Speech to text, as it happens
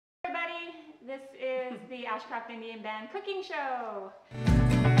This is the Ashcroft Indian Band Cooking Show.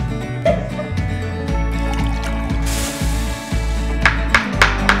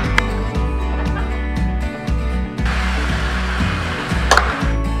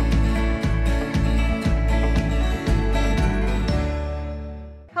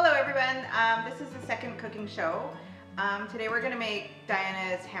 Hello everyone, this is the second cooking show. Today we're going to make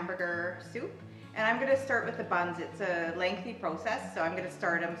Diana's hamburger soup, and I'm going to start with the buns. It's a lengthy process, so I'm going to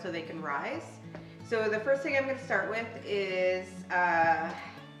start them so they can rise. So the first thing I'm going to start with is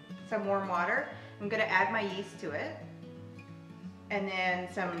some warm water. I'm going to add my yeast to it, and then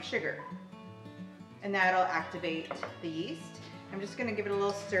some sugar, and that'll activate the yeast. I'm just going to give it a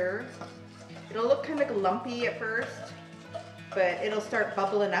little stir. It'll look kind of lumpy at first, but it'll start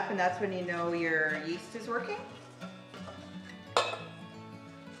bubbling up, and that's when you know your yeast is working.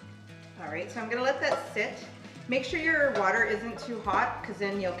 Alright, so I'm going to let that sit. Make sure your water isn't too hot, because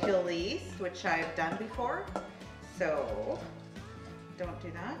then you'll kill the yeast, which I've done before. So don't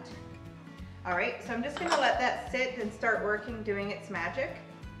do that. Alright, so I'm just going to let that sit and start working, doing its magic.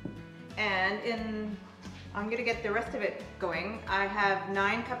 And I'm going to get the rest of it going. I have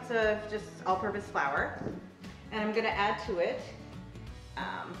 9 cups of just all-purpose flour. And I'm going to add to it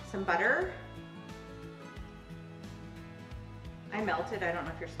some butter. I melt it. I don't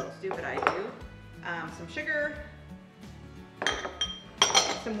know if you're supposed to, but I do. Some sugar,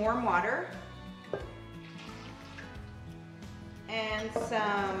 some warm water, and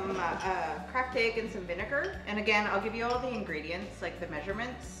some cracked egg and some vinegar. And again, I'll give you all the ingredients, like the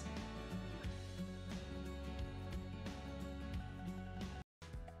measurements.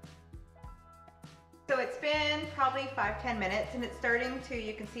 So it's been probably 5-10 minutes, and it's starting to,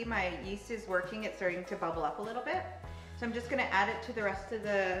 you can see my yeast is working, it's starting to bubble up a little bit. So I'm just going to add it to the rest of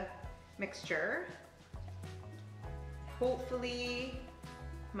the mixture. Hopefully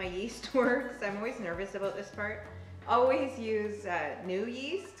my yeast works. I'm always nervous about this part. Always use new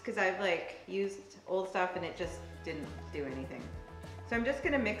yeast, because I've used old stuff and it just didn't do anything. So I'm just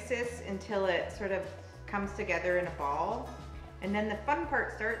going to mix this until it sort of comes together in a ball. And then the fun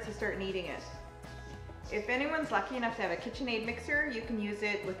part starts, you start kneading it. If anyone's lucky enough to have a KitchenAid mixer, you can use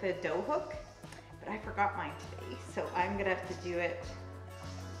it with a dough hook, but I forgot mine today, so I'm gonna have to do it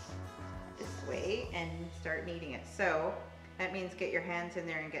this way and start kneading it. So that means get your hands in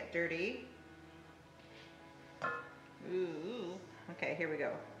there and get dirty. Ooh, okay, here we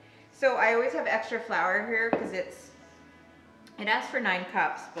go. So I always have extra flour here because it asks for 9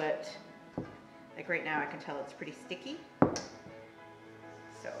 cups, but like right now I can tell it's pretty sticky.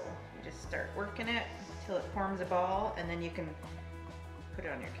 So you just start working it until it forms a ball, and then you can put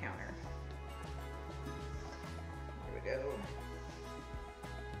it on your counter. Here we go.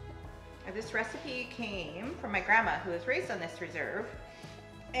 Now, this recipe came from my grandma, who was raised on this reserve,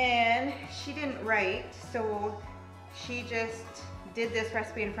 and she didn't write, so she just did this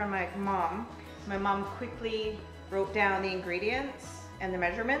recipe in front of my mom. My mom quickly wrote down the ingredients and the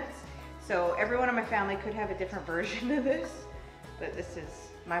measurements, so everyone in my family could have a different version of this, but this is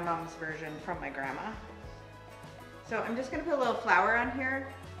my mom's version from my grandma. So I'm just going to put a little flour on here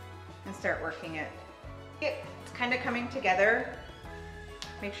and start working it. It's kind of coming together.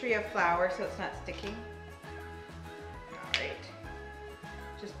 Make sure you have flour so it's not sticky. Alright,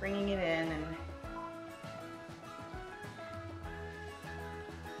 just bringing it in. And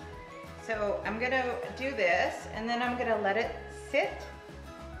so I'm going to do this, and then I'm going to let it sit.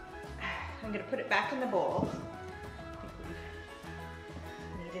 I'm going to put it back in the bowl.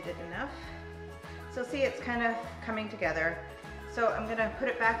 Kneaded it enough. So see, it's kind of coming together. So I'm going to put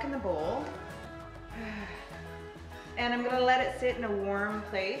it back in the bowl, and I'm going to let it sit in a warm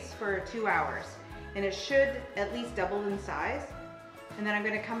place for 2 hours, and it should at least double in size. And then I'm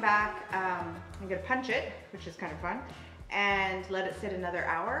going to come back, I'm going to punch it, which is kind of fun, and let it sit another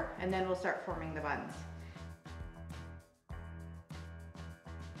hour, and then we'll start forming the buns.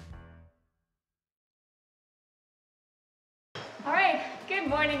 Alright, good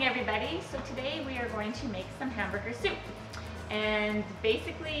morning everybody. So today we are going to make some hamburger soup. And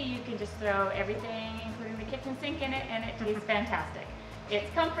basically you can just throw everything, including the kitchen sink, in it, and it tastes fantastic.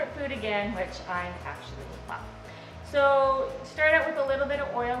 It's comfort food again, which I actually love. So start out with a little bit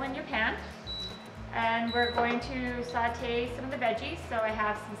of oil in your pan. And we're going to saute some of the veggies. So I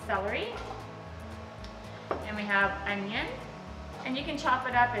have some celery, and we have onion, and you can chop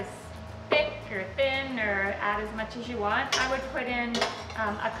it up as thick or thin or add as much as you want. I would put in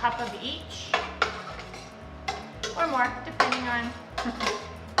a cup of each or more, depending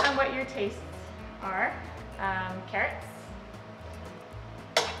on what your tastes are. Carrots.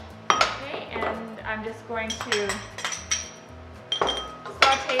 Okay, and I'm just going to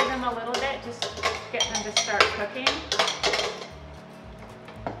saute them a little bit, just get them to start cooking.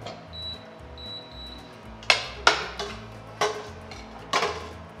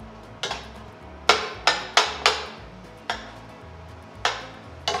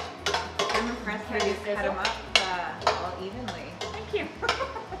 I'm impressed how you cut them up all evenly. Thank you.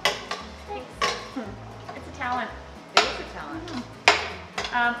 Thanks. It's a talent. It is a talent.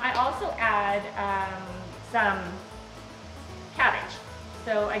 I also add some cabbage.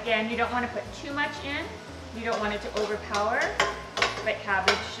 So again, you don't want to put too much in. You don't want it to overpower, but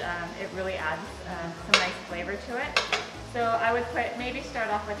cabbage, it really adds some nice flavor to it. So I would maybe start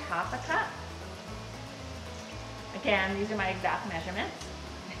off with half a cup. Again, these are my exact measurements.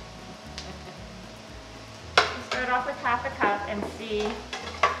 Start off with half a cup and see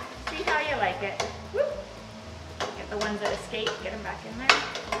how you like it. Whoop. Get the ones that escape, get them back in there.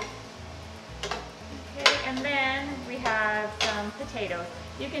 Okay, and then we have some potatoes.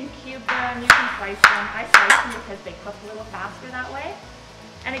 You can cube them, you can slice them. I slice them because they cook a little faster that way.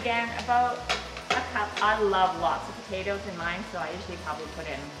 And again, about a cup. I love lots of potatoes in mine, so I usually probably put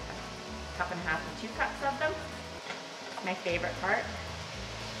in a cup and a half to 2 cups of them. My favorite part.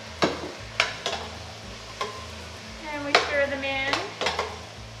 And we stir them in.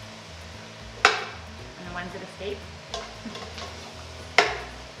 And the ones that escape.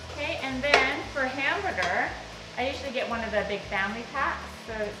 Okay, and then for hamburger, I usually get one of the big family packs,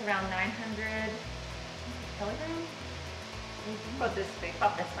 so it's around 900 kilograms. About this big.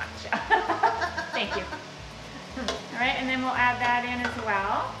 About this much. Thank you. All right, and then we'll add that in as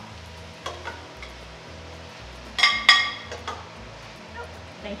well.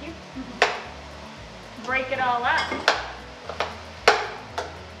 Thank you. Break it all up.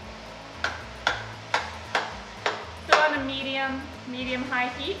 So on a medium-high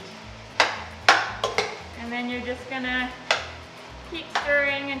heat. And then you're just gonna keep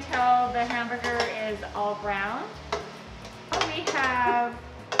stirring until the hamburger is all browned. We have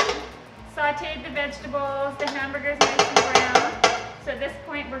sauteed the vegetables, the hamburger's nice and brown. So at this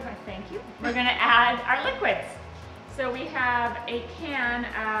point we're gonna add our liquids. So we have a can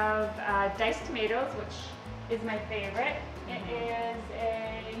of diced tomatoes, which is my favorite. It is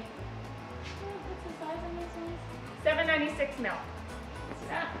a, what's the size of this one? 796 ml. See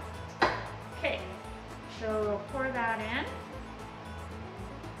that? Okay, so we'll pour that in.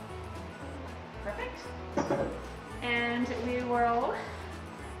 Perfect. And we will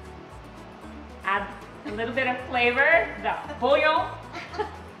add a little bit of flavor, the bouillon.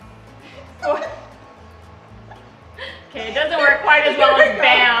 Okay, it doesn't work quite as well as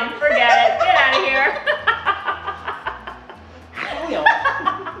BAM. Forget it. Get out of here.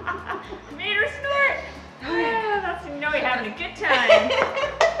 Made her snort. Yeah, that's to know you're having a good time.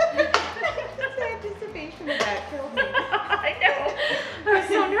 The anticipation of that killed me. I know. I was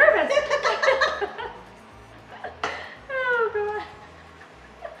so nervous. Oh, God.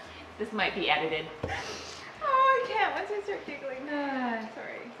 This might be edited. Oh, I can't once I start giggling.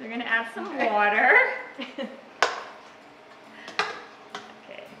 Sorry. So we're going to add some water.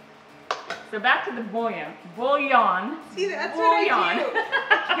 So back to the bouillon. See, that's what I do.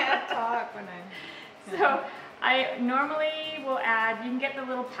 I can't talk when I'm... So I normally will add, you can get the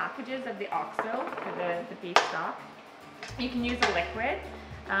little packages of the oxo for the beef stock. You can use a liquid.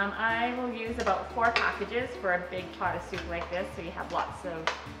 I will use about 4 packages for a big pot of soup like this, so you have lots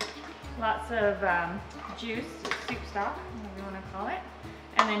of juice, soup stock, whatever you want to call it.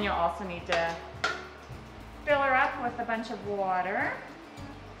 And then you'll also need to fill her up with a bunch of water.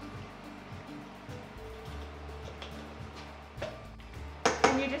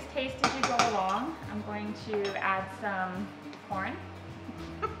 And you just taste as you go along. I'm going to add some corn.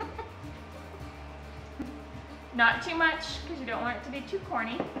 Not too much, because you don't want it to be too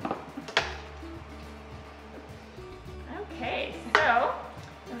corny. Okay, so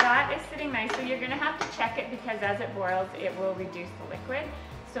that is sitting nice. So you're going to have to check it, because as it boils, it will reduce the liquid.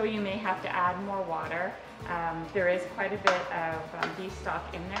 So you may have to add more water. There is quite a bit of beef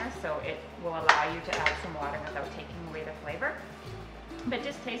stock in there, so it will allow you to add some water without taking away the flavor. But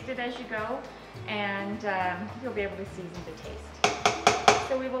just taste it as you go, and you'll be able to season to taste.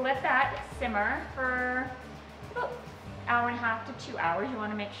 So we will let that simmer for about an hour and a half to 2 hours. You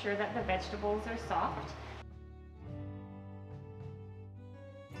want to make sure that the vegetables are soft.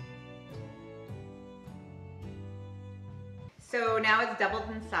 So now it's doubled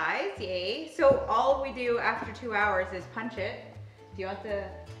in size, yay. So all we do after 2 hours is punch it. Do you want the...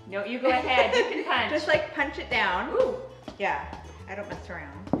 No, you go ahead, you can punch. Just like punch it down. Ooh. Yeah, I don't mess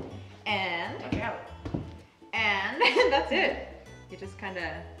around. And... Take it out. And that's it. You just kind of,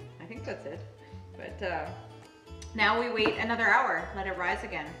 I think that's it. But Now we wait another hour, let it rise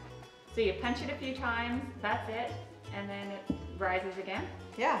again. So you punch it a few times, that's it, and then it rises again?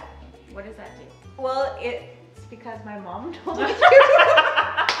 Yeah. What does that do? Well, it's because my mom told me to.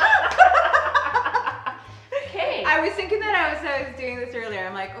 Okay. I was thinking that I was doing this earlier.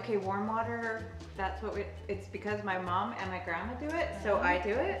 I'm like, okay, warm water, that's what it's because my mom and my grandma do it, so I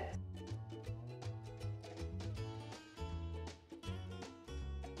do it.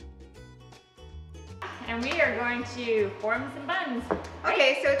 And we are going to form some buns. Right?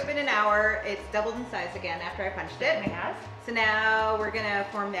 Okay, so it's been an hour. It's doubled in size again after I punched it. It has. So now we're gonna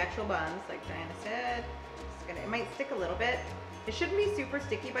form the actual buns, like Diana said. It might stick a little bit. It shouldn't be super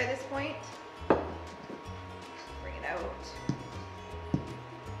sticky by this point. Bring it out.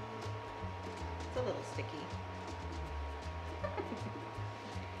 It's a little sticky.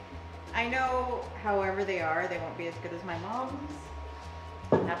 I know, however they are, they won't be as good as my mom's.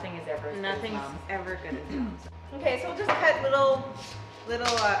 Nothing is ever as good as Nothing's Mom's. ever good as mom's. Okay, so we'll just cut little,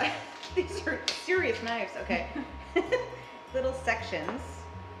 these are serious knives, okay. Little sections.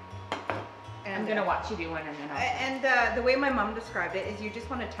 And, I'm gonna watch you do one and then I'll... And the way my mom described it is you just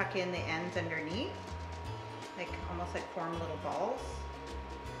want to tuck in the ends underneath, like almost like form little balls.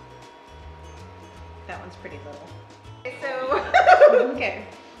 That one's pretty little. Okay, so, okay.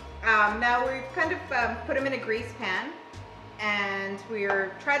 Now we've kind of put them in a grease pan, and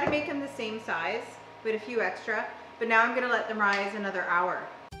we're trying to make them the same size with a few extra, but now I'm gonna let them rise another hour.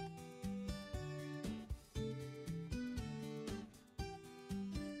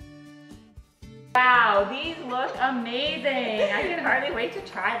 Wow, these look amazing. I can hardly wait to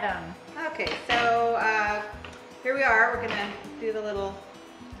try them. Okay, so here we are. We're gonna do the little,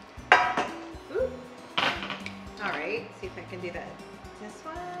 ooh. All right, see if I can do that. This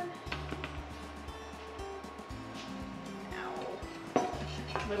one. Ow. A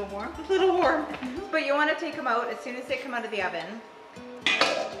little warm? A little warm. But you want to take them out as soon as they come out of the oven.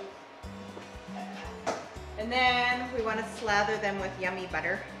 And then we want to slather them with yummy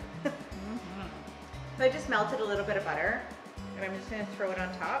butter. So I just melted a little bit of butter, and I'm just going to throw it on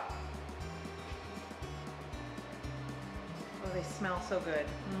top. Oh, they smell so good.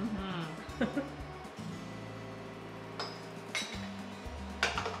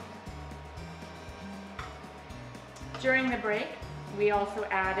 During the break, we also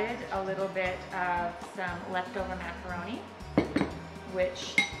added a little bit of some leftover macaroni,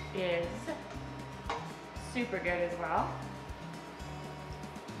 which is super good as well.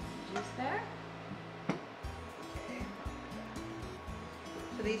 Juice there.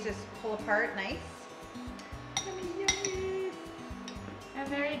 So these just pull apart nice. Yummy, yummy. And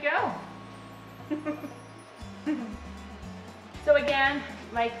there you go. So again,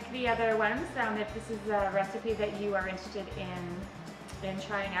 like the other ones, if this is a recipe that you are interested in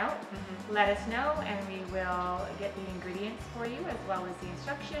trying out, let us know and we will get the ingredients for you as well as the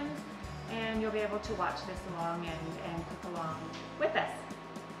instructions, and you'll be able to watch this along and cook along with us.